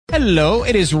Hello,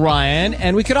 it is Ryan,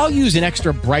 and we could all use an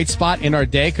extra bright spot in our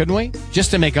day, couldn't we? Just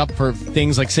to make up for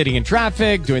things like sitting in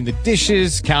traffic, doing the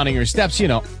dishes, counting your steps, you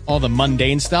know, all the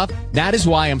mundane stuff. That is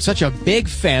why I'm such a big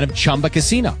fan of Chumba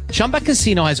Casino. Chumba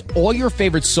Casino has all your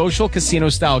favorite social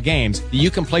casino-style games that you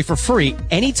can play for free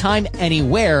anytime,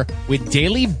 anywhere with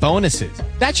daily bonuses.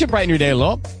 That should brighten your day a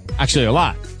little. Actually, a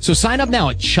lot. So sign up now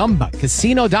at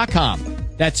ChumbaCasino.com.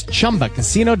 That's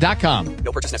ChumbaCasino.com.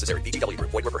 No purchase necessary. VGW Group.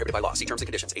 Void where prohibited by law. See terms and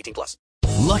conditions. 18+.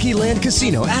 Lucky Land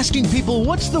Casino, asking people,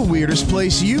 what's the weirdest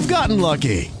place you've gotten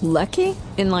lucky? Lucky?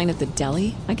 In line at the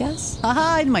deli, I guess?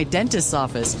 Aha, in my dentist's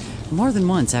office. More than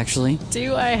once, actually.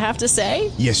 Do I have to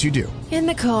say? Yes, you do. In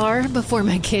the car before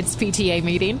my kids' PTA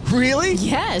meeting. Really?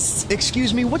 Yes.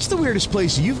 Excuse me, what's the weirdest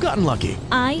place you've gotten lucky?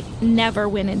 I never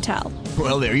win and tell.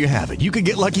 Well, there you have it. You can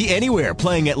get lucky anywhere,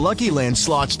 playing at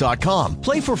LuckyLandSlots.com.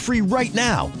 Play for free right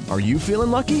now. Are you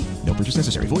feeling lucky? No purchase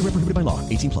necessary. Void where prohibited by law.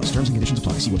 18+. Terms and conditions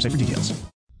apply. See website for details.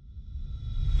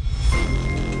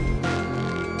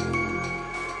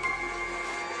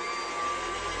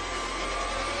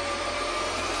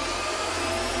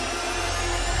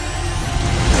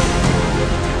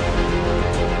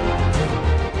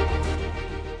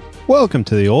 Welcome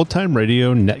to the Old Time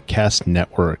Radio Netcast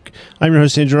Network. I'm your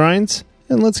host, Andrew Rhynes,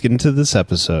 and let's get into this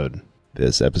episode.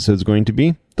 This episode is going to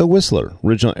be The Whistler.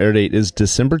 Original air date is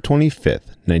December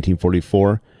 25th,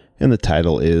 1944, and the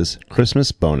title is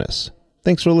Christmas Bonus.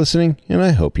 Thanks for listening, and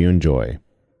I hope you enjoy.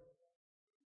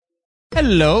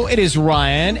 Hello, it is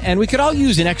Ryan, and we could all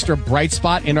use an extra bright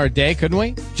spot in our day, couldn't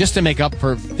we? Just to make up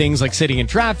for things like sitting in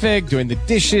traffic, doing the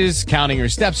dishes, counting your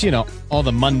steps, you know, all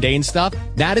the mundane stuff.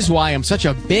 That is why I'm such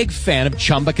a big fan of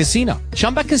Chumba Casino.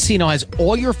 Chumba Casino has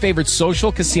all your favorite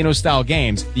social casino-style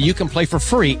games that you can play for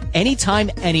free anytime,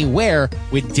 anywhere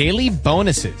with daily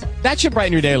bonuses. That should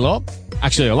brighten your day a little.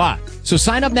 Actually, a lot. So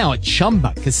sign up now at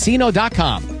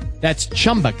ChumbaCasino.com. That's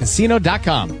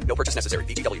ChumbaCasino.com. No purchase necessary.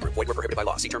 VGW Group. Void where prohibited by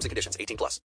law. See terms and conditions.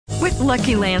 18+. With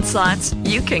Lucky Land Slots,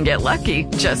 you can get lucky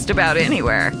just about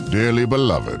anywhere. Dearly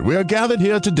beloved, we are gathered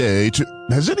here today to...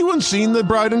 Has anyone seen the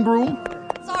bride and groom?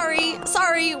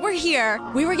 Sorry, we're here.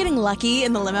 We were getting lucky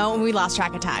in the limo and we lost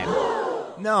track of time.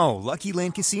 No, Lucky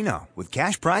Land Casino, with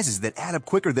cash prizes that add up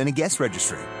quicker than a guest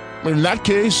registry. In that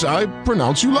case, I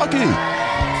pronounce you lucky.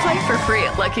 Play for free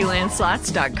at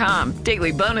LuckyLandSlots.com.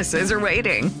 Daily bonuses are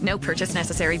waiting. No purchase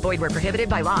necessary. Void where prohibited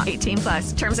by law.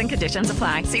 18+. Terms and conditions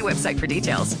apply. See website for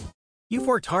details. You've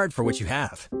worked hard for what you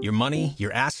have. Your money,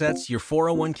 your assets, your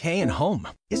 401k, and home.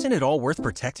 Isn't it all worth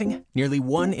protecting? Nearly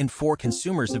 1 in 4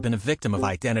 consumers have been a victim of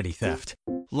identity theft.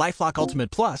 LifeLock Ultimate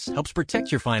Plus helps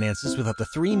protect your finances with up to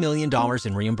 $3 million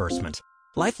in reimbursement.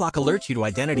 LifeLock alerts you to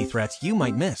identity threats you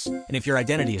might miss. And if your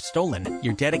identity is stolen,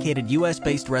 your dedicated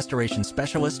U.S.-based restoration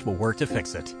specialist will work to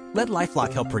fix it. Let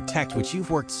LifeLock help protect what you've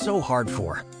worked so hard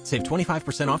for. Save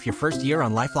 25% off your first year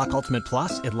on LifeLock Ultimate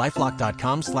Plus at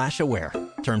LifeLock.com/aware.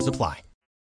 Terms apply.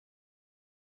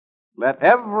 Let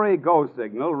every go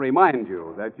signal remind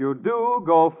you that you do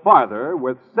go farther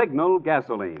with Signal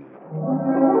gasoline.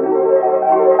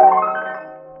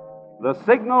 The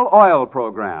Signal Oil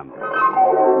Program.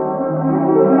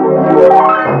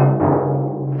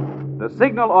 The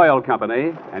Signal Oil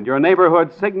Company and your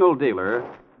neighborhood Signal dealer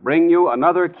bring you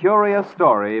another curious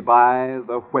story by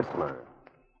The Whistler.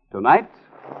 Tonight,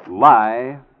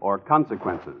 Lie or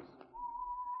Consequences.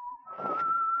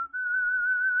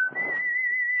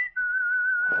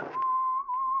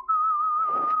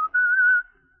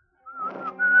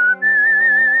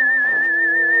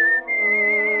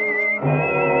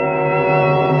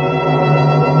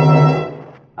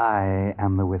 I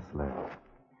am the Whistler,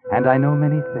 and I know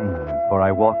many things, for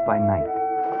I walk by night.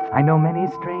 I know many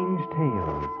strange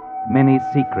tales, many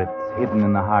secrets hidden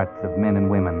in the hearts of men and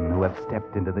women who have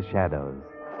stepped into the shadows.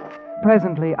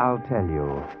 Presently I'll tell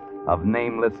you of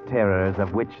nameless terrors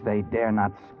of which they dare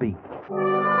not speak.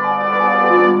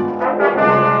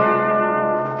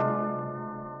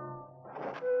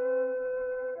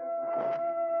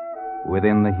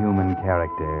 Within the human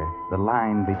character, the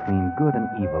line between good and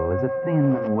evil is a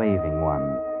thin and waving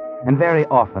one. And very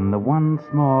often the one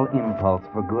small impulse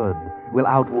for good will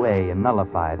outweigh and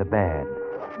nullify the bad.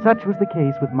 Such was the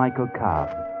case with Michael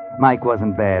Cobb. Mike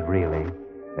wasn't bad, really.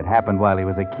 It happened while he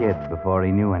was a kid, before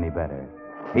he knew any better.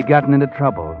 He'd gotten into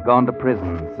trouble, gone to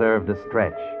prison, served a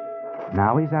stretch.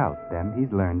 Now he's out, and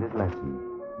he's learned his lesson.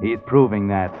 He's proving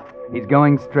that. He's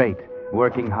going straight,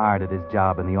 working hard at his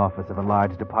job in the office of a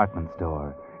large department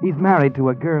store. He's married to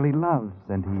a girl he loves,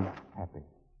 and he's happy.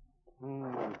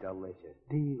 Delicious.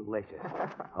 Delicious.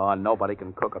 Oh, nobody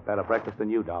can cook a better breakfast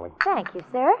than you, darling. Thank you,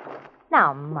 sir.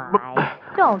 Now,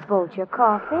 Mike, don't bolt your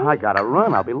coffee. I gotta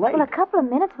run. I'll be late. Well, a couple of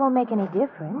minutes won't make any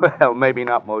difference. Well, maybe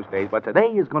not most days, but today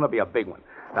is going to be a big one.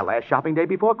 The last shopping day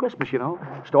before Christmas, you know.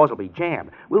 Stores will be jammed.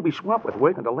 We'll be swamped with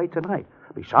work until late tonight.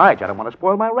 Besides, I don't want to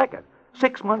spoil my record.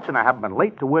 6 months and I haven't been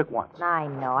late to work once. I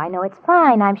know. It's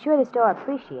fine. I'm sure the store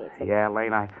appreciates it. Yeah,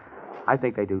 Lane, I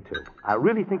think they do, too. I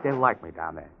really think they like me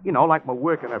down there. You know, like my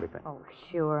work and everything. Oh,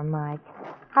 sure, Mike.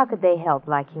 How could they help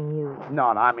liking you? No,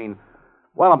 I mean,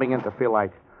 well, I'm beginning to feel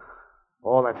like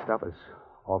all that stuff is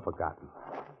all forgotten.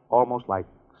 Almost like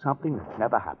something that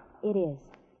never happened. It is.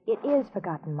 It is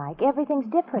forgotten, Mike.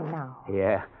 Everything's different now.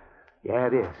 Yeah,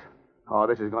 it is. Oh,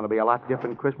 this is going to be a lot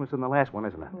different Christmas than the last one,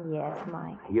 isn't it? Yes,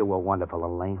 Mike. You were wonderful,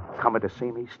 Elaine. Coming to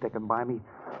see me, sticking by me.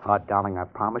 Oh, darling, I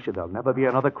promise you there'll never be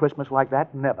another Christmas like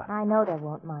that. Never. I know there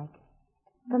won't, Mike.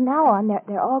 From now on,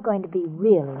 they're all going to be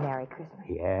really Merry Christmas.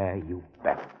 Yeah, you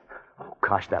bet. Oh,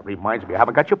 gosh, that reminds me. I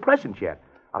haven't got your presents yet.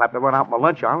 I'll have to run out my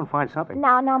lunch hour and find something.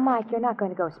 Now, Mike, you're not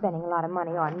going to go spending a lot of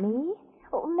money on me.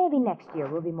 Oh, maybe next year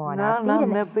we'll be more on our feet. No,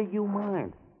 never you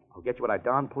mind. I'll get you what I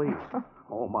darn please.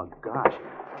 Oh, my gosh.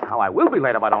 How I will be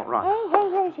late if I don't run.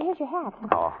 Hey, here's your hat.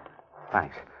 Oh,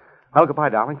 thanks. Well, goodbye,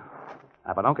 darling.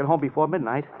 If I don't get home before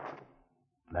midnight,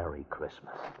 Merry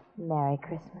Christmas. Merry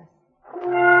Christmas.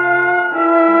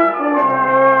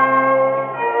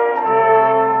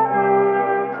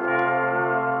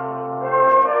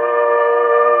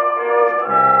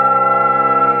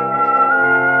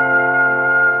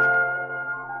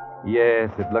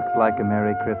 Yes, it looks like a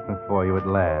Merry Christmas for you at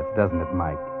last, doesn't it,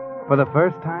 Mike? For the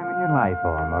first time in your life,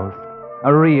 almost.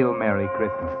 A real Merry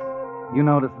Christmas. You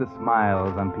notice the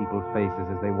smiles on people's faces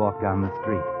as they walk down the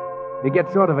street. You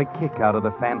get sort of a kick out of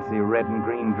the fancy red and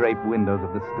green draped windows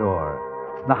of the store.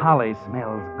 The holly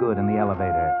smells good in the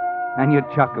elevator. And you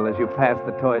chuckle as you pass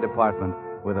the toy department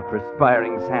with a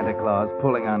perspiring Santa Claus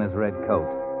pulling on his red coat.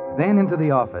 Then into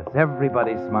the office,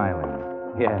 everybody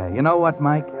smiling. Yeah, you know what,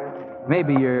 Mike?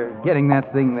 Maybe you're getting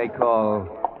that thing they call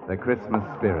the Christmas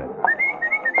spirit.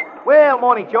 Well,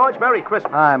 morning, George. Merry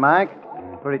Christmas. Hi, Mike.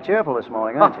 Pretty cheerful this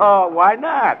morning, aren't you? Oh, why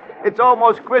not? It's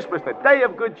almost Christmas, the day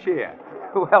of good cheer.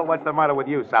 Well, what's the matter with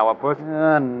you, sourpuss?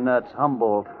 Nuts.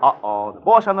 Humboldt. Uh-oh. The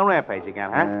boss on the rampage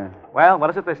again, huh? Yeah. Well, what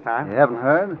is it this time? You haven't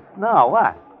heard? No,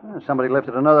 what? Somebody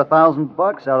lifted another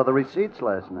 $1,000 out of the receipts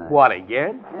last night. What,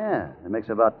 again? Yeah. It makes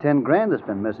about 10 grand that's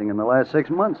been missing in the last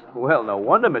 6 months. Well, no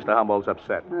wonder Mr. Humboldt's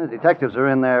upset. The detectives are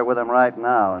in there with him right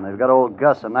now, and they've got old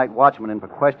Gus, a night watchman, in for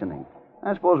questioning.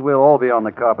 I suppose we'll all be on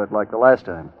the carpet like the last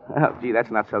time. Oh, gee,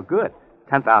 that's not so good.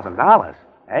 $10,000.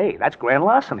 Hey, that's grand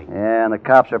larceny. Yeah, and the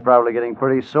cops are probably getting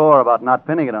pretty sore about not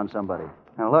pinning it on somebody.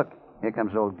 Now, look, here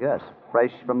comes old Gus,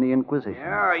 fresh from the Inquisition.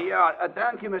 Yeah.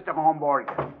 Thank you, Mr. Homburg.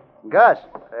 Gus.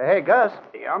 Hey, Gus.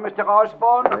 Yeah, Mr.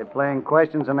 Osborne? Are they playing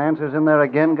questions and answers in there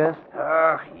again, Gus?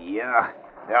 Yeah.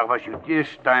 Where was you this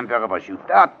time? Where was you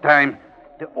that time?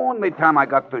 The only time I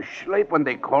got to sleep when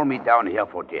they called me down here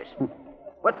for this.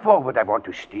 What for would I want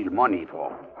to steal money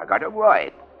for? I got a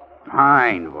wife.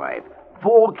 Fine wife.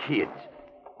 4 kids.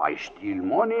 I steal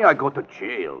money, I go to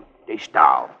jail. They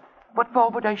starve. What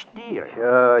for would I steal?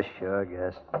 Sure,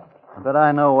 Gus. But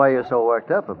I know why you're so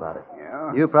worked up about it.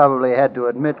 Yeah? You probably had to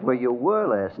admit where you were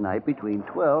last night between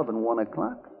 12 and 1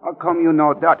 o'clock. How come you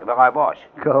know that, where I was?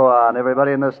 Go on.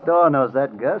 Everybody in the store knows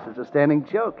that, Gus. It's a standing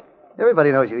joke.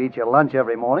 Everybody knows you eat your lunch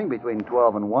every morning between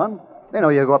 12 and 1. They know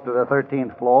you go up to the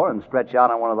 13th floor and stretch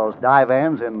out on one of those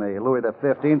divans in the Louis the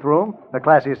 15th room, the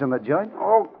classiest in the joint.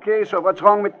 Okay, so what's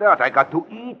wrong with that? I got to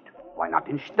eat. Why not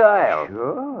in style?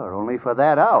 Sure, only for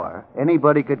that hour.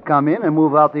 Anybody could come in and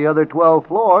move out the other 12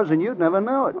 floors, and you'd never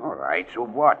know it. All right, so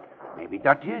what? Maybe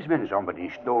that is when somebody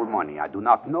stole money. I do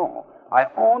not know. I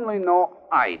only know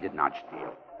I did not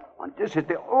steal. And this is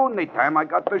the only time I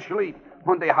got to sleep,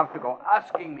 when they have to go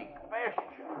asking me questions.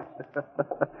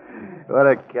 What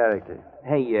a character.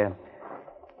 Hey,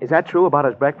 is that true about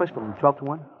his breakfast from 12 to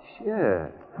 1?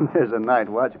 Sure. There's a night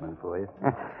watchman for you.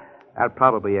 That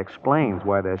probably explains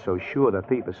why they're so sure the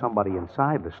thief is somebody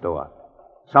inside the store.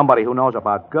 Somebody who knows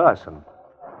about Gus and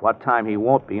what time he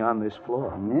won't be on this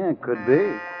floor. Yeah, could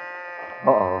be.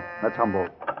 Uh-oh, that's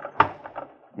Humboldt.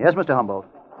 Yes, Mr. Humboldt.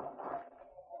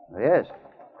 Yes.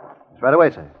 It's right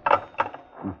away, sir.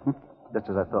 Just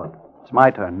as I thought. It's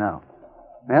my turn now.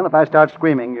 Well, if I start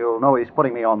screaming, you'll know he's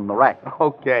putting me on the rack.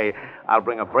 Okay. I'll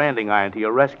bring a branding iron to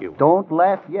your rescue. Don't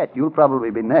laugh yet. You'll probably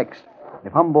be next.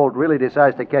 If Humboldt really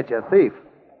decides to catch a thief,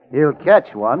 he'll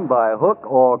catch one by hook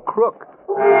or crook.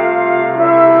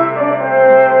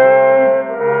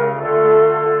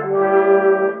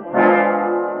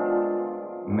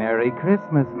 Merry Merry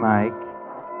Christmas, Mike.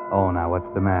 Oh, now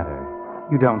what's the matter?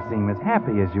 You don't seem as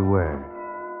happy as you were.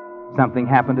 Something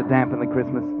happened to dampen the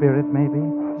Christmas spirit, maybe?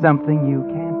 Something you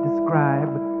can't describe,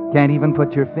 can't even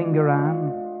put your finger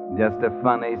on? Just a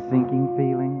funny, sinking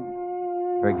feeling?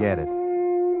 Forget it.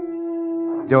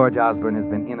 George Osborne has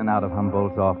been in and out of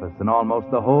Humboldt's office, and almost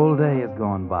the whole day has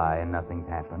gone by and nothing's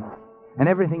happened. And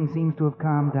everything seems to have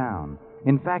calmed down.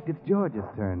 In fact, it's George's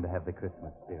turn to have the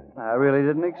Christmas spirit. I really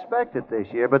didn't expect it this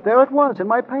year, but there it was in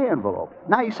my pay envelope.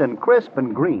 Nice and crisp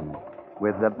and green.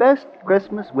 With the best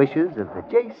Christmas wishes of the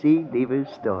J.C. Devers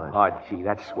store. Oh, gee,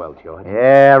 that's swell, George.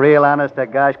 Yeah, real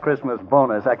honest-to-gosh Christmas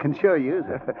bonus. I can sure use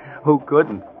it. Who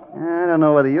couldn't? I don't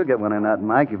know whether you'll get one or not,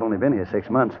 Mike. You've only been here 6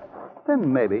 months.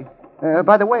 Then maybe.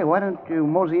 By the way, why don't you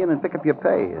mosey in and pick up your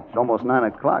pay? It's almost 9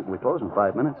 o'clock. We close in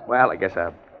 5 minutes. Well, I guess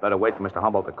I better wait for Mr.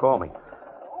 Humboldt to call me.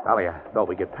 Golly, I thought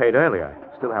we'd get paid earlier.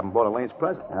 I still haven't bought Elaine's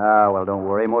present. Ah, well, don't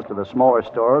worry. Most of the smaller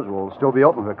stores will still be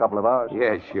open for a couple of hours.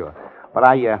 Yeah, sure. But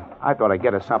I thought I'd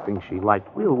get her something she liked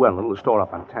real well, a little store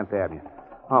up on 10th Avenue.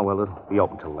 Oh, well, it'll be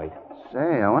open till late. Say,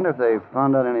 I wonder if they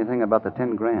found out anything about the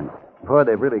 10 grand. Boy,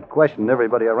 they've really questioned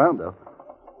everybody around, though.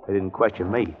 They didn't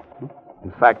question me.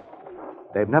 In fact,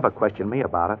 they've never questioned me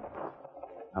about it.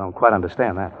 I don't quite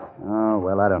understand that. Oh,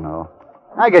 well, I don't know.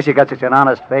 I guess you got such an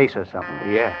honest face or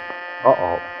something. Yeah.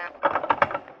 Uh-oh.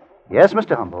 Yes,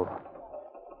 Mr. Humboldt.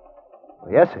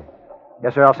 Well, yes, sir.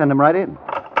 Yes, sir, I'll send him right in.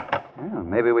 Well,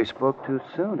 maybe we spoke too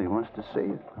soon. He wants to see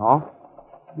you. Oh?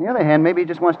 On the other hand, maybe he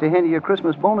just wants to hand you your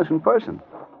Christmas bonus in person.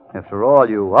 After all,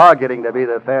 you are getting to be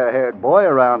the fair-haired boy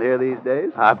around here these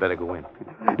days. I better go in.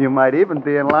 You might even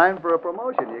be in line for a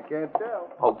promotion. You can't tell.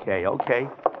 Okay.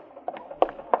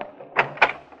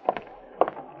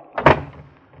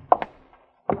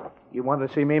 You wanted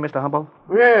to see me, Mr. Humboldt?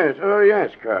 Yes. Oh,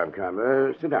 yes, Cobb.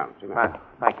 Sit down.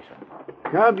 Thank you,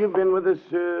 sir. Cobb, you've been with us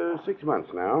 6 months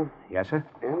now. Yes, sir?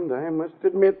 And I must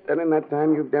admit that in that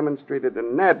time you've demonstrated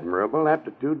an admirable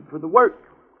aptitude for the work.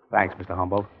 Thanks, Mr.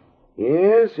 Humboldt.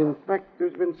 Yes, in fact,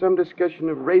 there's been some discussion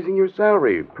of raising your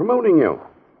salary, promoting you.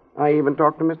 I even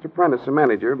talked to Mr. Prentice, the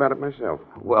manager, about it myself.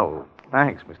 Well,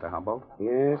 thanks, Mr. Humboldt.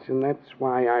 Yes, and that's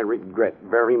why I regret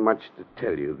very much to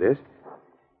tell you this.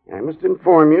 I must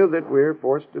inform you that we're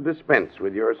forced to dispense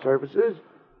with your services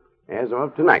as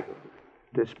of tonight.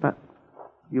 Dispense?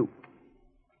 You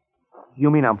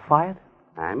mean I'm fired?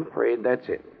 I'm afraid that's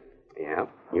it. Yeah,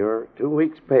 your 2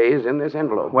 weeks' pay is in this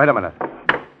envelope. Wait a minute.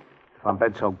 If I'm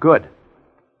been so good,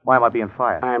 why am I being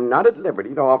fired? I'm not at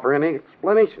liberty to offer any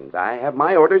explanations. I have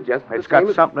my orders just the It's same got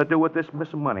as... something to do with this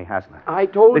missing money, hasn't it? I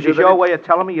told this you is that your it- way of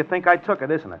telling me you think I took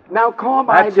it, isn't it? Now, Cobb,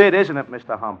 That's it, isn't it,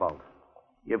 Mr. Humboldt?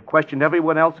 You've questioned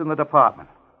everyone else in the department.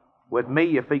 With me,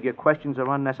 you figure questions are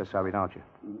unnecessary, don't you?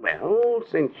 Well,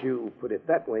 since you put it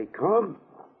that way, Cobb,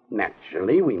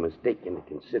 naturally we must take into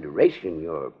consideration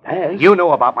your past. You knew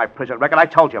about my prison record. I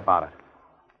told you about it.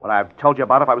 Would I have told you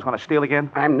about it if I was going to steal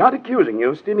again? I'm not accusing you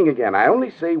of stealing again. I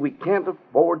only say we can't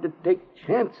afford to take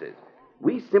chances.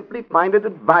 We simply find it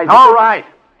advisable... All right.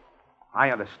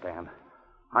 I understand.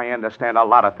 I understand a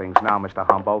lot of things now, Mr.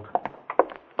 Humboldt.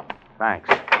 Thanks.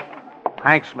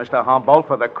 Thanks, Mr. Humboldt,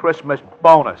 for the Christmas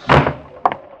bonus.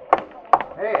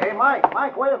 Hey,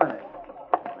 Mike, wait a minute.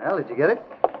 Well, did you get it?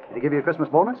 Did he give you a Christmas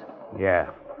bonus?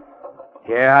 Yeah.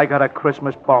 Yeah, I got a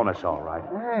Christmas bonus, all right.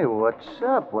 Hey, what's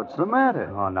up? What's the matter?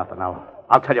 Oh, nothing.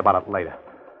 I'll tell you about it later.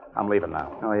 I'm leaving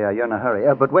now. Oh, yeah, you're in a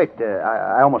hurry. But wait,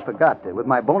 I almost forgot. With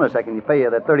my bonus, I can pay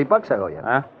you that $30 I owe you.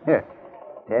 Huh? Here.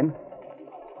 10,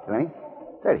 20,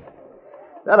 30.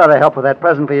 That ought to help with that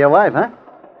present for your wife, huh?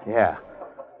 Yeah.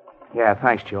 Yeah,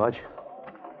 thanks, George.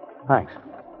 Thanks.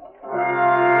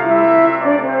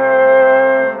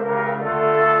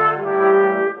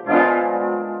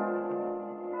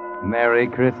 Merry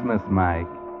Christmas, Mike.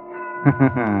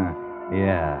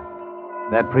 Yeah.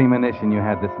 That premonition you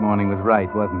had this morning was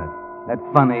right, wasn't it? That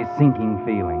funny, sinking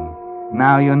feeling.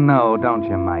 Now you know, don't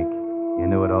you, Mike? You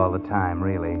knew it all the time,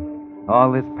 really. All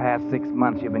this past 6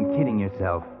 months you've been kidding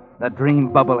yourself. The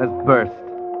dream bubble has burst.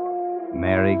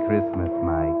 Merry Christmas,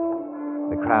 Mike.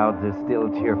 The crowds are still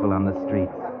cheerful on the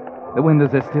streets. The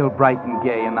windows are still bright and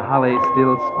gay, and the holly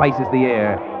still spices the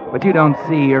air. But you don't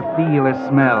see or feel or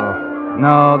smell.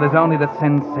 No, there's only the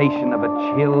sensation of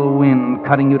a chill wind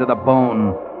cutting you to the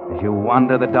bone as you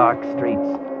wander the dark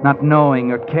streets, not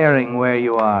knowing or caring where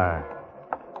you are.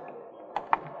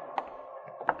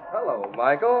 Hello,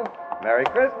 Michael. Merry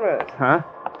Christmas. Huh?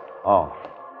 Oh,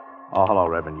 hello,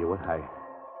 Reverend Hewitt.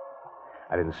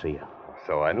 I didn't see you.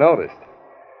 So I noticed.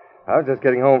 I was just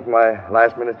getting home from my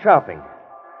last-minute shopping.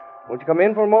 Won't you come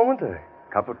in for a moment? A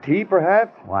cup of tea,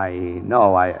 perhaps? Why,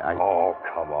 no, I... Oh,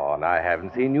 come on. I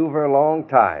haven't seen you for a long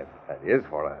time. That is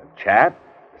for a chat.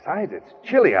 Besides, it's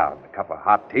chilly out, and a cup of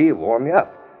hot tea will warm you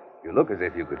up. You look as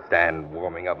if you could stand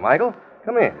warming up, Michael.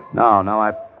 Come in. No,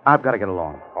 I've got to get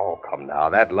along. Oh, come now.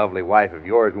 That lovely wife of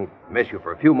yours won't miss you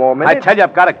for a few more minutes. I tell you,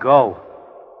 I've got to go.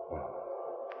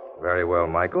 Very well,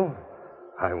 Michael.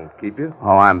 I won't keep you.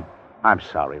 Oh, I'm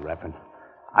sorry, Reverend.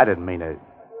 I didn't mean to,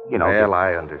 Well,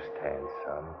 I understand,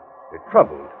 son. You're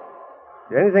troubled.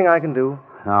 Is there anything I can do?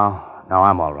 No,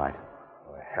 I'm all right.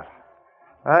 Well,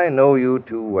 I know you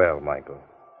too well, Michael.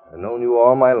 I've known you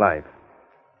all my life.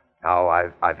 Now,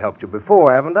 I've helped you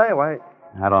before, haven't I? Why?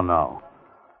 I don't know.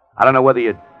 I don't know whether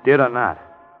you did or not.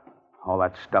 All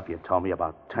that stuff you told me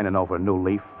about turning over a new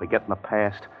leaf, forgetting the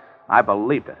past, I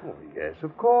believed it. Oh, yes,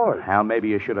 of course. Hal, maybe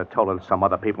you should have told it to some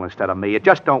other people instead of me. It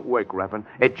just don't work, Reverend.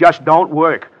 It just don't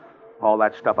work. All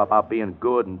that stuff about being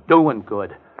good and doing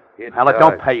good. It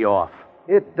don't pay off.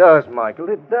 It does, Michael.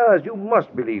 It does. You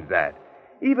must believe that.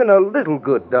 Even a little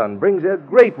good done brings a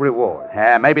great reward.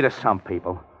 Yeah, maybe to some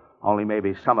people. Only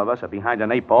maybe some of us are behind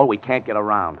an 8-ball we can't get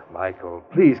around. Michael,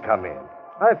 please come in.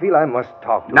 I feel I must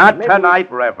talk to you. Not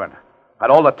tonight, Reverend.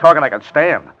 But all the talking I can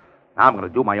stand. Now I'm going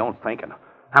to do my own thinking. And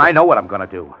I know what I'm going to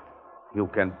do. You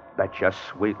can bet your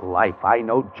sweet life I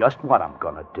know just what I'm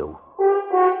going to do.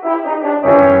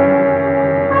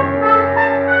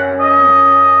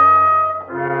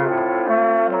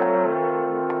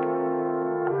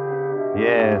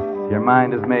 Yes, your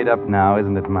mind is made up now,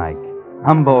 isn't it, Mike?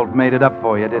 Humboldt made it up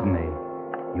for you, didn't he?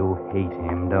 You hate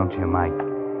him, don't you, Mike?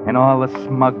 And all the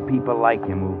smug people like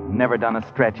him who've never done a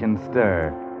stretch and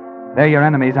stir. They're your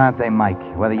enemies, aren't they, Mike?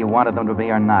 Whether you wanted them to be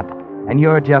or not. And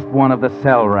you're just one of the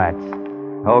cell rats.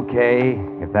 Okay,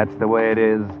 if that's the way it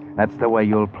is, that's the way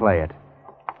you'll play it.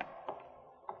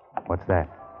 What's that?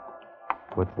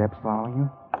 Footsteps following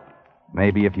you?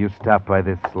 Maybe if you stop by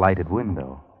this lighted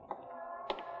window.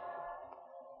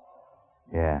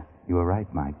 Yeah, you were right,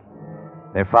 Mike.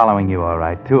 They're following you, all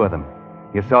right, 2 of them.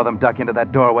 You saw them duck into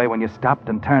that doorway when you stopped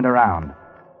and turned around.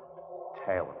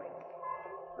 Tailing me.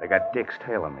 They got dicks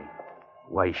tailing me.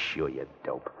 Why, sure, you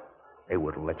dope. They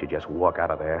wouldn't let you just walk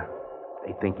out of there.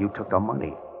 They think you took the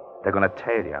money. They're going to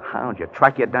tail you, hound you,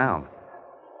 track you down.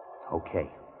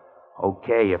 Okay,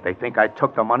 if they think I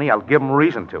took the money, I'll give them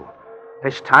reason to.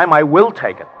 This time I will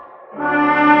take it.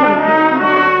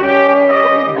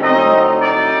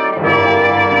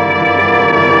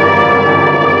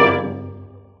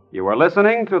 You are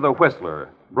listening to The Whistler,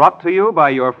 brought to you by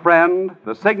your friend,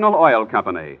 the Signal Oil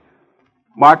Company.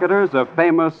 Marketers of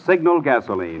famous Signal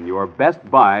gasoline, your best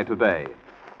buy today.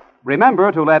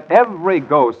 Remember to let every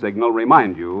go signal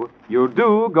remind you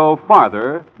do go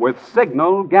farther with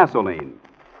Signal gasoline.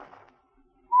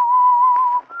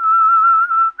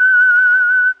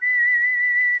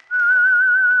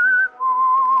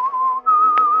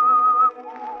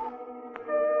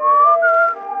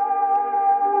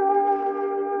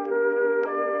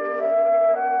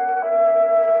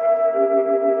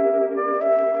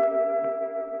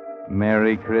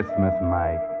 Merry Christmas,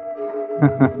 Mike.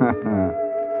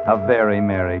 A very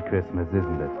Merry Christmas,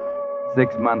 isn't it?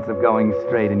 6 months of going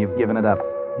straight and you've given it up.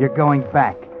 You're going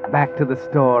back to the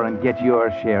store and get your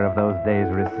share of those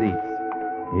days' receipts.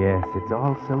 Yes, it's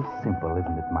all so simple,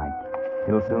 isn't it, Mike?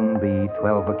 It'll soon be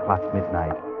 12 o'clock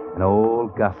midnight, and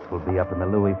old Gus will be up in the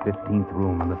Louis 15th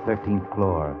room on the 13th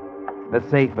floor. The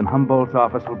safe in Humboldt's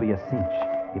office will be a cinch.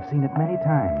 You've seen it many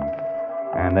times.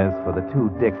 And as for the 2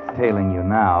 dicks tailing you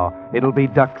now, it'll be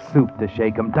duck soup to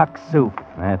shake 'em. Duck soup.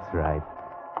 That's right.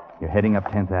 You're heading up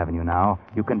 10th Avenue now.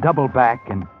 You can double back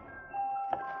and...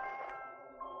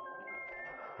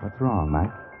 What's wrong, Mike?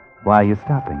 Why are you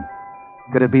stopping?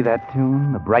 Could it be that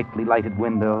tune, the brightly lighted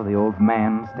window, the old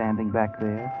man standing back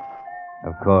there?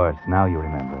 Of course, now you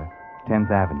remember.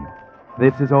 10th Avenue.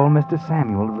 This is old Mr.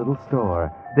 Samuel's little store.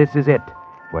 This is it,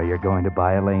 where you're going to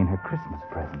buy Elaine her Christmas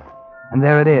present. And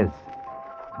there it is.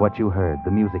 What you heard,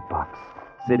 the music box,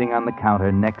 sitting on the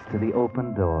counter next to the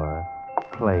open door,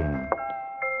 playing.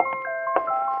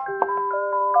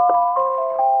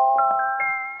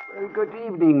 Well, good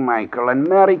evening, Michael, and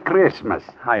Merry Christmas.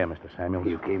 Hiya, Mr. Samuels.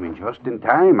 You came in just in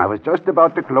time. I was just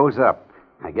about to close up.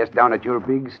 I guess down at your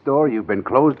big store you've been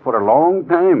closed for a long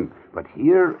time. But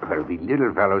here, well, we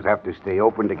little fellows have to stay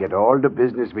open to get all the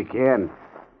business we can.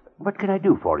 What can I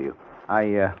do for you?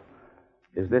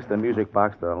 Is this the music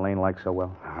box that Elaine likes so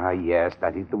well? Ah, yes,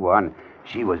 that is the one.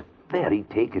 She was very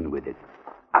taken with it.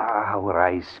 Ah, how her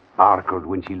eyes sparkled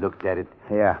when she looked at it.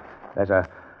 Yeah, there's a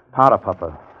powder puff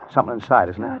of something inside,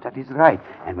 isn't Ah, it? that is right.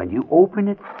 And when you open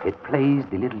it, it plays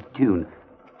the little tune.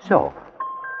 So.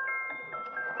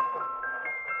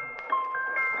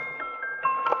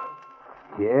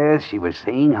 Yes, she was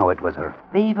saying how it was her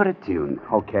favorite tune.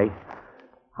 Okay.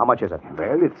 How much is it?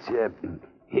 Well,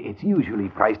 it's usually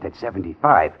priced at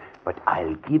 $75, but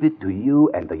I'll give it to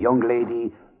you and the young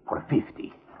lady for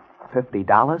 $50.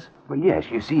 $50? Well, yes,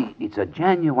 you see, it's a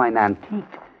genuine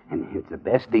antique, and it's the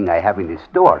best thing I have in this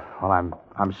store. Well,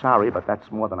 I'm sorry, but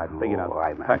that's more than I figured out.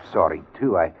 I'm sorry,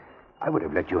 too. I would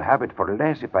have let you have it for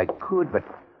less if I could, but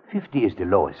 50 is the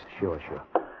lowest. Sure.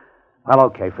 Well,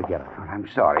 okay, forget it. Well, I'm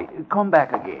sorry. Come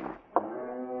back again.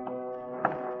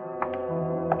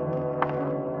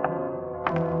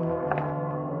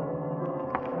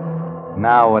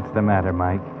 Now what's the matter,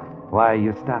 Mike? Why are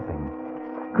you stopping?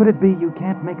 Could it be you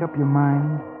can't make up your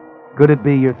mind? Could it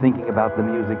be you're thinking about the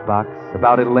music box,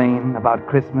 about Elaine, about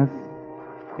Christmas?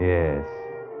 Yes,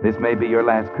 this may be your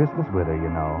last Christmas with her, you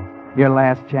know. Your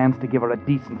last chance to give her a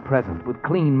decent present with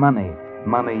clean money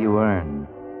you earn.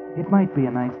 It might be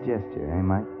a nice gesture, eh,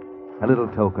 Mike? A little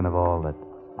token of all that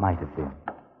might have been.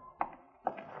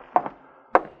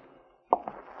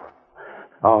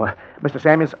 Oh, Mr.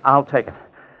 Samuels, I'll take it.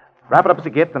 Wrap it up as a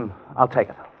gift, and I'll take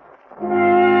it.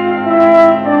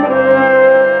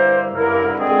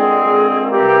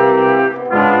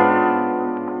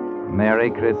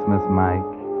 Merry Christmas, Mike.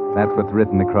 That's what's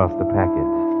written across the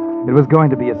package. It was going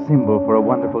to be a symbol for a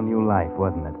wonderful new life,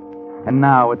 wasn't it? And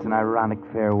now it's an ironic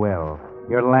farewell.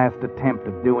 Your last attempt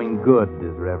at doing good,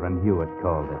 as Reverend Hewitt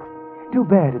called it. Too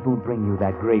bad it won't bring you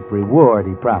that great reward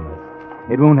he promised.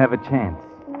 It won't have a chance,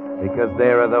 because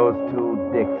there are those two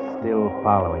dicks still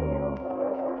following you.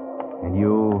 And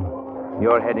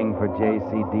you're heading for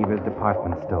J.C. Deaver's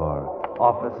department store,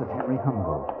 office of Henry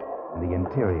Humboldt, and the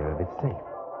interior of its safe.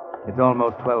 It's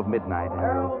almost 12 midnight, and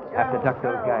you'll have to duck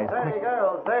those guys quick. 30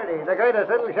 girls, 30. The greatest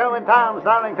little show in town,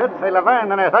 starring Tootsie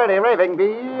Laverne and her 30 raving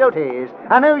beauties.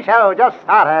 A new show just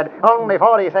started. Only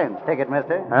 40 cents. Ticket,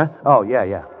 mister? Huh? Oh,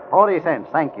 yeah. 40 cents.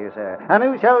 Thank you, sir. A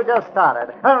new show just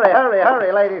started.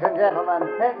 Hurry, ladies and gentlemen.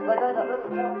 It's the greatest little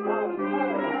show in town.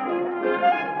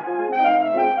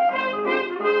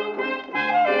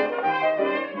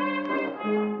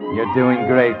 You're doing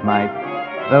great, Mike.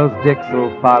 Those dicks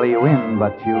will follow you in,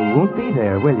 but you won't be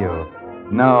there, will you?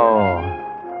 No.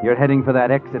 You're heading for that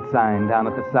exit sign down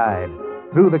at the side.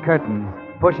 Through the curtains,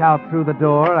 push out through the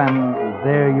door, and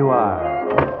there you are.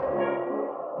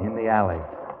 In the alley.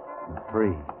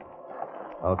 Free.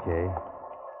 Okay.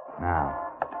 Now,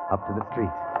 up to the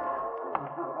street.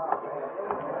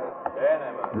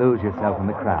 Lose yourself in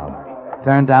the crowd.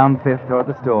 Turn down Fifth toward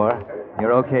the store.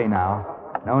 You're okay now.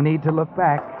 No need to look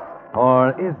back.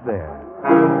 Or is there?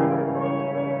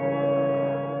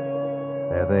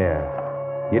 They're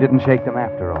there. You didn't shake them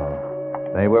after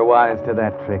all. They were wise to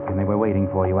that trick, and they were waiting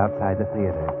for you outside the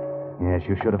theater. Yes,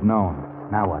 you should have known.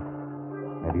 Now what?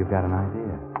 Maybe you've got an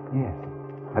idea. Yes.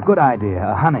 A good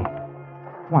idea. Honey.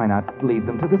 Why not lead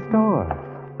them to the store?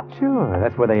 Sure,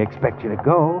 that's where they expect you to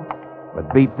go.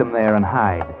 But beat them there and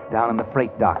hide, down in the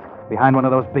freight dock, behind one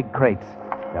of those big crates.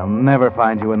 They'll never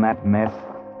find you in that mess.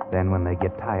 Then when they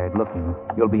get tired looking,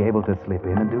 you'll be able to slip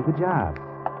in and do the job.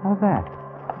 How's that?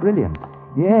 Brilliant.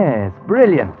 Yes,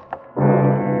 brilliant.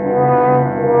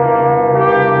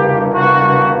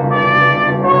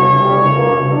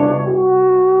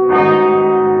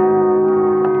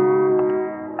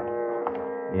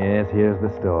 Yes, here's the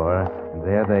store. And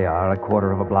there they are, a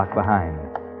quarter of a block behind.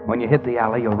 When you hit the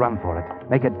alley, you'll run for it.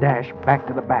 Make a dash back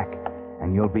to the back.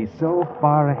 And you'll be so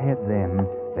far ahead then,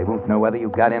 they won't know whether you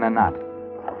got in or not.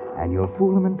 And you'll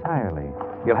fool them entirely.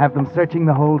 You'll have them searching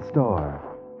the whole store.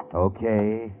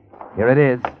 Okay, here it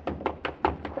is.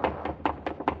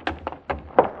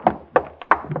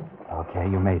 Okay,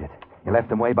 you made it. You left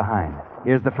them way behind.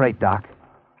 Here's the freight dock.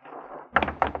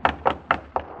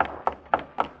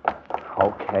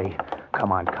 Okay,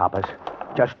 come on, coppers.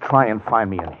 Just try and find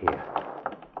me in here.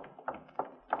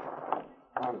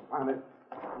 Found it.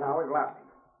 Now we've left him.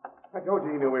 I told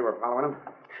you knew we were following him.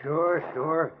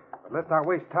 Sure. But let's not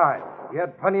waste time. We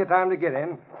had plenty of time to get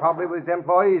in. Probably with his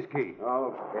employee's key.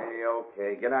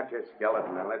 Okay. Get out your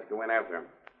skeleton and let's go in after him.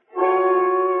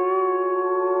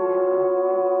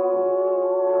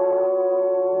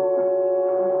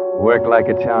 Worked like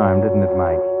a charm, didn't it,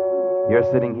 Mike? You're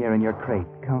sitting here in your crate,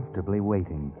 comfortably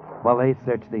waiting, while they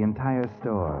search the entire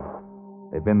store.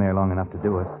 They've been there long enough to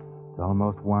do it. It's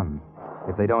almost 1.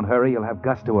 If they don't hurry, you'll have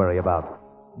Gus to worry about.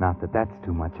 Not that that's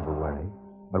too much of a worry.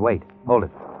 But wait, hold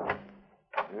it.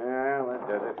 Yeah, that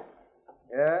does it.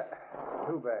 Yeah,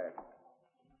 too bad.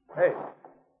 Hey,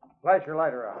 flash your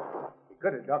lighter out. He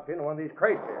could have ducked into one of these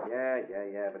crates here.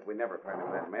 Yeah, but we never find him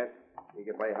in that mess. He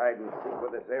could play hide and seek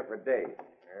with us there for days.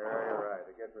 Yeah, you're right.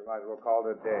 I guess we might as well call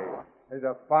it a day. It's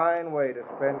a fine way to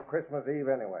spend Christmas Eve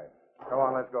anyway. Come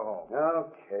on, let's go home.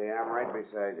 Okay, I'm right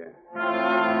beside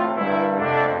you.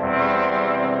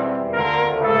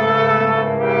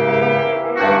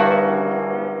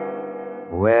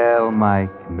 Well,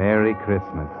 Mike, Merry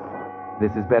Christmas.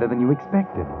 This is better than you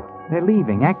expected. They're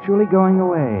leaving, actually going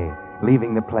away,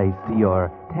 leaving the place to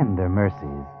your tender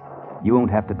mercies. You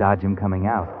won't have to dodge them coming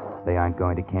out. They aren't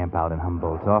going to camp out in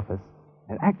Humboldt's office.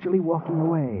 They're actually walking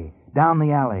away, down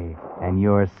the alley, and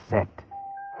you're set.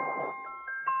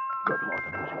 Good Lord,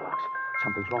 the music box.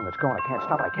 Something's wrong. It's going. I can't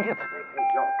stop. I can't. Hey,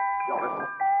 Joe. Joe, listen.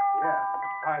 Yeah,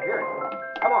 I hear it.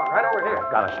 Come on, right over here.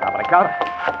 I gotta stop it. I gotta.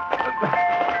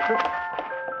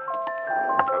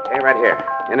 Okay, right here.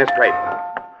 In this crate.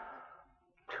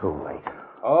 Too late.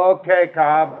 Okay,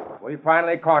 Cobb. We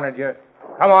finally cornered you.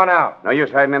 Come on out. No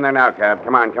use hiding in there now, Cab.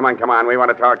 Come on. We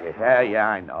want to talk to you. Yeah,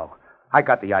 I know. I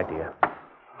got the idea.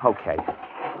 Okay.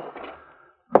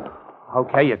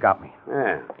 Okay, you got me.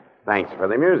 Yeah. Thanks for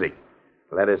the music.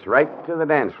 Led us right to the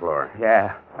dance floor.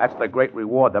 Yeah, that's the great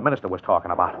reward the minister was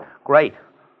talking about. Great.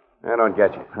 I don't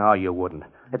get you. Oh, you wouldn't.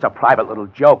 It's a private little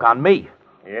joke on me.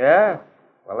 Yeah?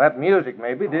 Well, that music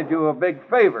maybe did you a big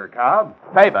favor, Cobb.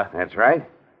 Favor? That's right.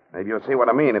 Maybe you'll see what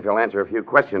I mean if you'll answer a few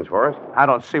questions for us. I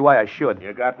don't see why I should.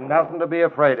 You got nothing to be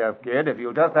afraid of, kid, if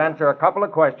you'll just answer a couple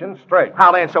of questions straight.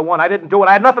 I'll answer one. I didn't do it.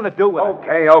 I had nothing to do with it.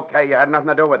 Okay. You had nothing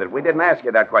to do with it. We didn't ask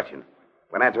you that question.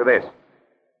 Well, answer this.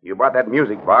 You bought that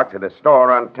music box at a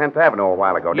store on 10th Avenue a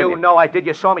while ago, didn't you? You know I did.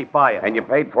 You saw me buy it. And you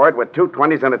paid for it with 2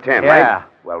 20s and a 10, yeah. Right?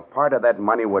 Well, part of that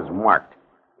money was marked.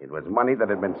 It was money that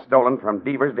had been stolen from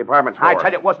Deaver's department store. I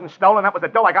tell you, it wasn't stolen. That was the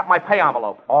dough. I got my pay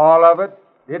envelope. All of it?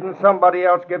 Didn't somebody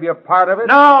else give you part of it?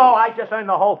 No, I just earned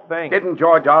the whole thing. Didn't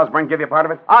George Osborne give you part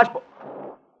of it? Osborne?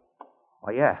 Oh,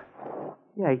 yeah.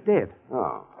 Yeah, he did.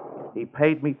 Oh. He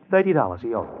paid me $30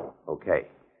 he owed me. Okay.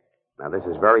 Now, this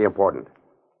is very important.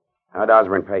 How'd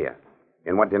Osborne pay you?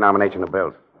 In what denomination of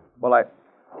bills? Well,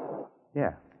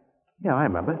 Yeah, I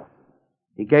remember.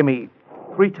 He gave me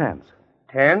 3 10s.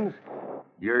 10s?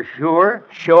 You're sure?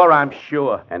 Sure, I'm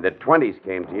sure. And the 20s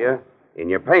came to you in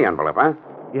your pay envelope, huh?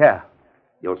 Yeah.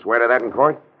 You'll swear to that in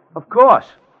court? Of course.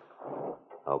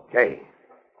 Okay.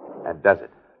 That does it.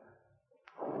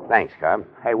 Thanks, Cobb.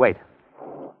 Hey, wait.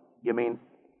 You mean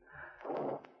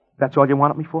that's all you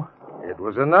wanted me for? It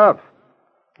was enough.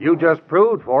 You just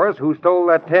proved for us who stole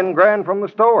that 10 grand from the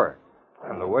store.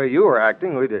 And the way you were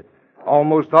acting, we'd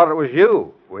almost thought it was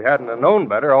you. We hadn't have known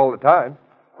better all the time.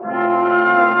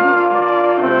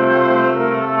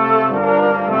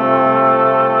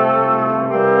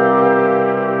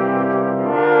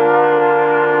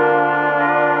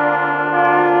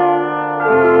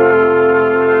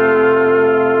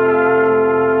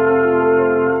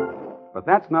 But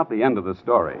that's not the end of the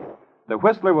story. The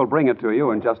Whistler will bring it to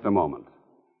you in just a moment.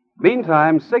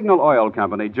 Meantime, Signal Oil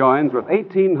Company joins with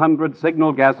 1,800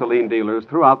 Signal gasoline dealers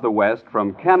throughout the West,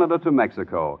 from Canada to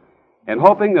Mexico, in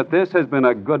hoping that this has been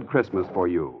a good Christmas for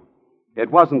you. It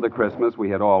wasn't the Christmas we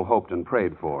had all hoped and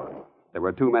prayed for. There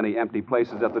were too many empty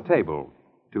places at the table,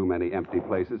 too many empty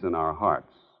places in our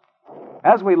hearts.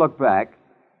 As we look back,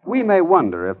 we may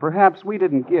wonder if perhaps we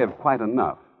didn't give quite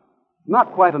enough.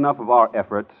 Not quite enough of our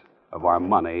effort, of our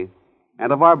money,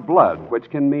 and of our blood,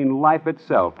 which can mean life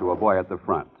itself to a boy at the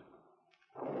front.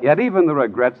 Yet even the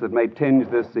regrets that may tinge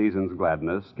this season's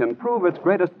gladness can prove its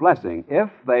greatest blessing if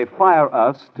they fire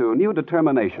us to new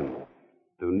determination,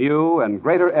 to new and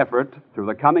greater effort through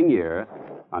the coming year,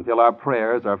 until our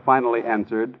prayers are finally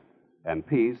answered and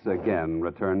peace again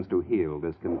returns to heal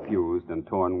this confused and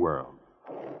torn world.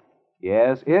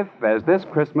 Yes, if, as this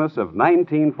Christmas of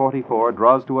 1944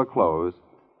 draws to a close,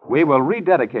 we will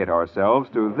rededicate ourselves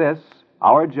to this,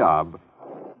 our job,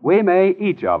 we may,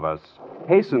 each of us,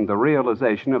 hasten the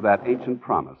realization of that ancient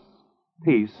promise: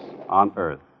 peace on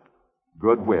earth,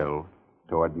 goodwill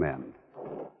toward men.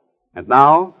 And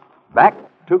now, back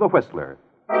to the Whistler.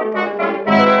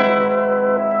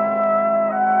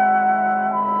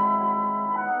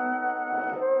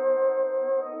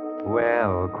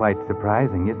 Well, quite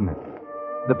surprising, isn't it?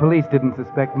 The police didn't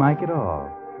suspect Mike at all.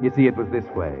 You see, it was this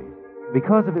way.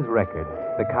 Because of his record,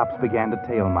 the cops began to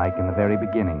tail Mike in the very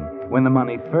beginning, when the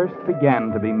money first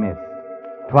began to be missed.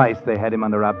 Twice they had him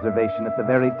under observation at the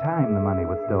very time the money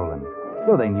was stolen,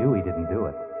 though they knew he didn't do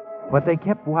it. But they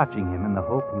kept watching him in the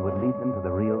hope he would lead them to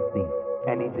the real thief,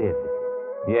 and he did.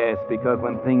 Yes, because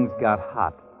when things got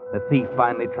hot, the thief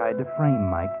finally tried to frame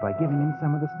Mike by giving him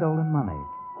some of the stolen money.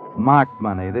 Marked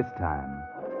money this time.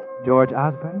 George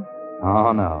Osborne?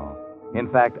 Oh, no. In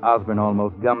fact, Osborne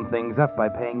almost gummed things up by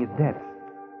paying his debts.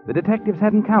 The detectives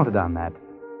hadn't counted on that.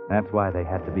 That's why they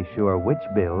had to be sure which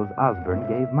bills Osborne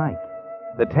gave Mike.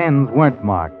 The 10s weren't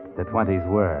marked, the 20s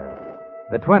were.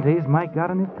 The 20s Mike got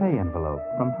in his pay envelope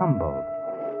from Humboldt.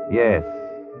 Yes,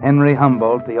 Henry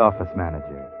Humboldt, the office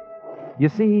manager. You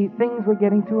see, things were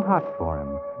getting too hot for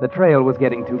him. The trail was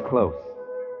getting too close.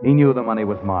 He knew the money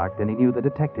was marked, and he knew the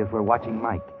detectives were watching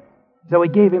Mike. So he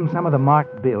gave him some of the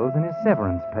marked bills in his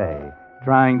severance pay,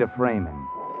 trying to frame him.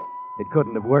 It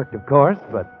couldn't have worked, of course,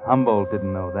 but Humboldt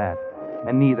didn't know that,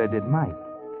 and neither did Mike.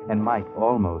 And Mike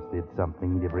almost did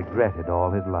something he'd have regretted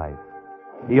all his life.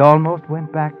 He almost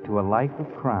went back to a life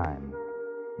of crime.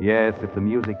 Yes, if the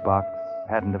music box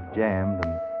hadn't have jammed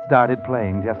and started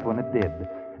playing just when it did,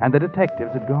 and the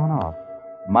detectives had gone off,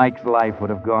 Mike's life would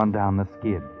have gone down the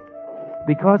skid.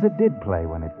 Because it did play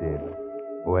when it did.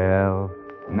 Well,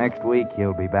 next week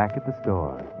he'll be back at the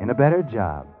store, in a better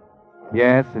job.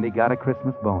 Yes, and he got a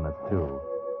Christmas bonus, too.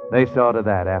 They saw to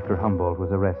that after Humboldt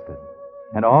was arrested.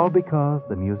 And all because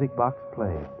the music box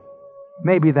played.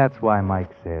 Maybe that's why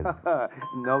Mike said,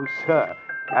 No, sir.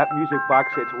 That music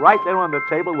box sits right there on the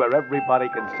table where everybody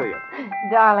can see it.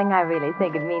 Darling, I really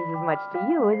think it means as much to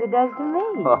you as it does to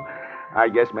me. Oh, I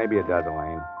guess maybe it does,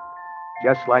 Elaine.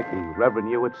 Just like the Reverend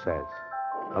Hewitt says,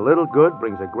 a little good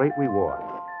brings a great reward.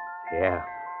 Yeah,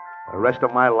 the rest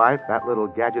of my life, that little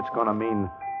gadget's gonna mean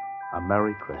a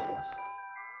Merry Christmas.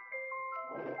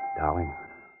 Darling,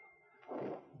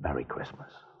 Merry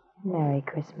Christmas. Merry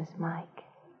Christmas, Mike.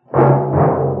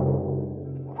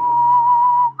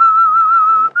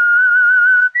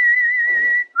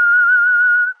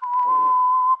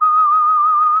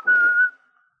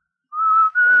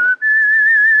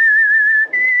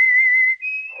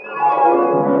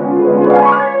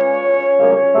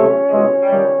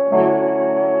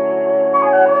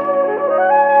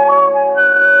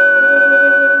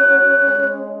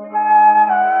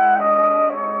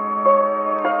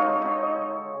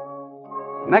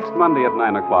 Next Monday at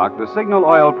 9 o'clock, the Signal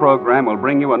Oil program will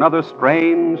bring you another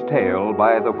strange tale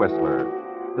by the Whistler.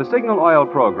 The Signal Oil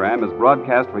program is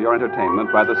broadcast for your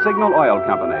entertainment by the Signal Oil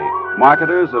Company,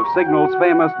 marketers of Signal's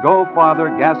famous Go Farther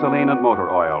gasoline and motor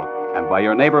oil, and by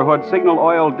your neighborhood Signal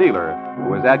Oil dealer,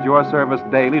 who is at your service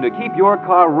daily to keep your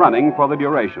car running for the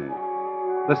duration.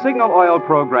 The Signal Oil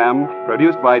program,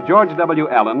 produced by George W.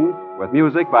 Allen, with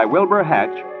music by Wilbur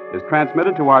Hatch, is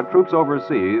transmitted to our troops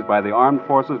overseas by the Armed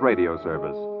Forces Radio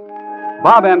Service.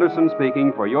 Bob Anderson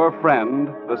speaking for your friend,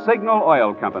 the Signal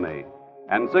Oil Company,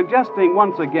 and suggesting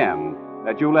once again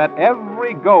that you let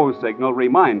every go signal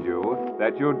remind you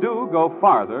that you do go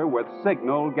farther with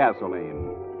Signal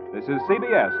gasoline. This is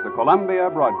CBS, the Columbia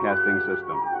Broadcasting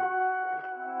System.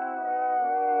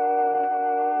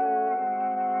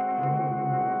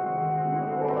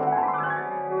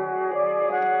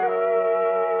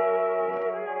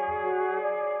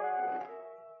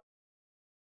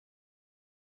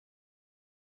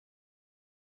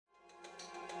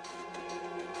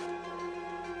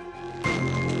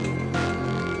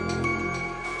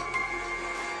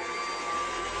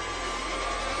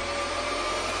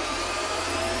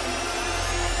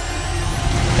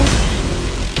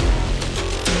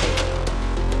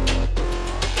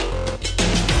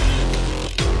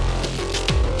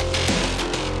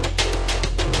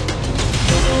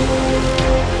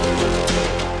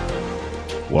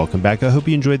 Welcome back. I hope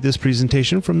you enjoyed this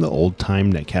presentation from the Old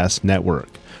Time Netcast Network.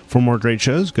 For more great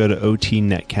shows, go to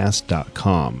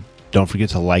otnetcast.com. Don't forget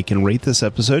to like and rate this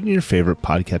episode in your favorite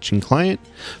podcatching client.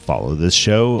 Follow this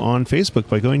show on Facebook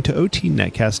by going to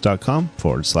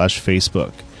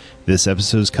otnetcast.com/Facebook. This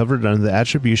episode is covered under the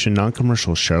Attribution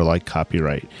Non-Commercial Share-alike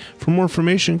copyright. For more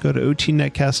information, go to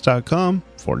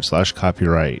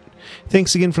otnetcast.com/copyright.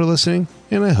 Thanks again for listening,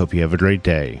 and I hope you have a great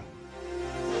day.